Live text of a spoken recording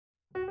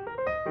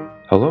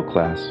Hello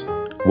class,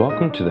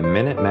 welcome to the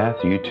Minute Math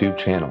YouTube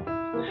channel.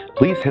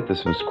 Please hit the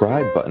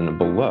subscribe button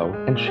below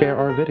and share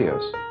our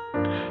videos.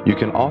 You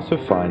can also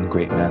find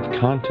great math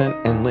content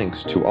and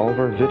links to all of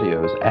our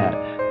videos at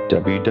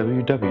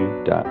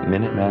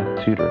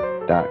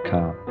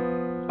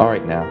www.minutemathtutor.com.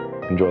 Alright now,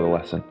 enjoy the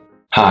lesson.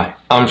 Hi,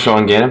 I'm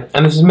Sean Gannon,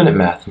 and this is Minute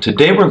Math, and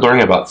today we're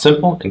learning about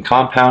simple and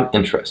compound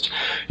interest.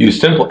 Use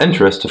simple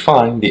interest to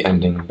find the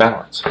ending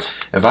balance.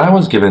 If I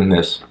was given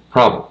this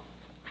problem,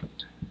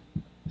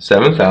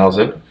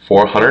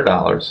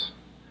 $7,400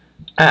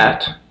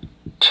 at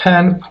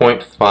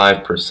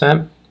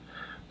 10.5%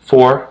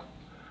 for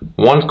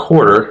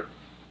 1/4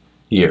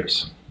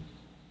 years.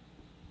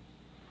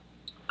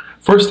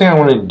 First thing I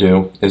want to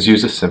do is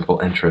use a simple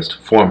interest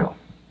formula.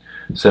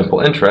 Simple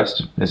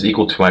interest is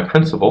equal to my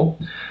principal,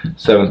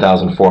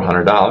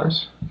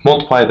 $7,400,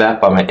 multiply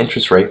that by my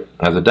interest rate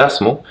as a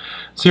decimal,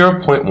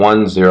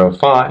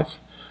 0.105,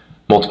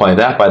 multiply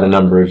that by the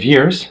number of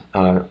years,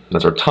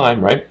 that's our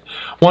time, right?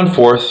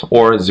 1/4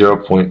 or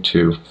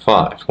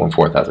 0.25,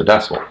 1/4 as a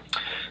decimal.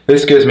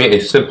 This gives me a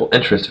simple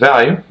interest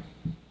value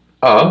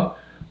of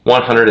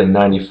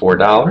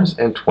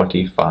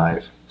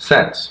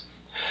 $194.25.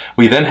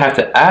 We then have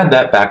to add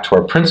that back to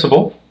our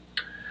principal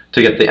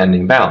to get the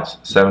ending balance.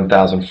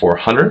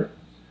 7,400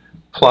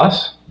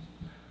 plus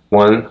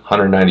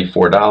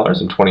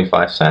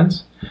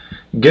 $194.25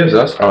 gives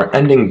us our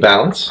ending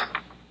balance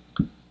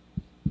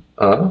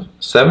of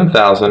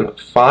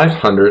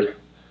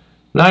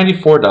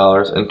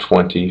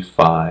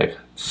 $7,594.25.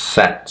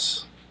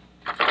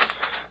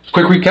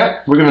 Quick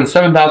recap, we're given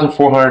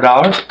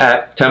 $7,400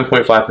 at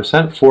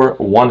 10.5% for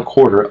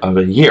 1/4 of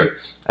a year,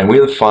 and we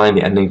have to find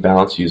the ending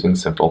balance using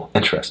simple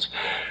interest.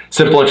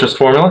 Simple interest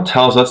formula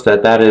tells us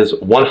that that is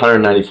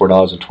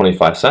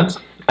 $194.25.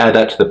 Add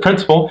that to the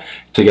principal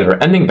to get our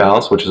ending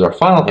balance, which is our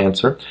final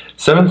answer,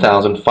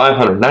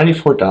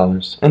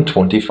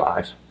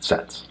 $7,594.25.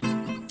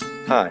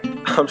 Hi,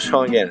 I'm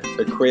Sean Gannon,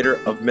 the creator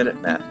of Minute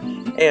Math,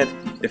 and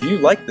if you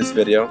like this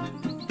video,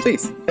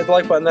 please hit the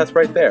like button that's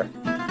right there.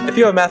 If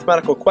you have a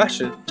mathematical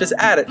question, just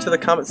add it to the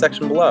comment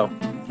section below.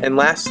 And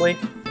lastly,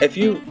 if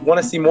you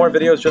want to see more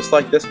videos just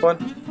like this one,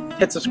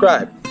 hit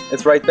subscribe.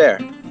 It's right there.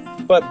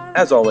 But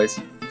as always,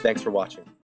 thanks for watching.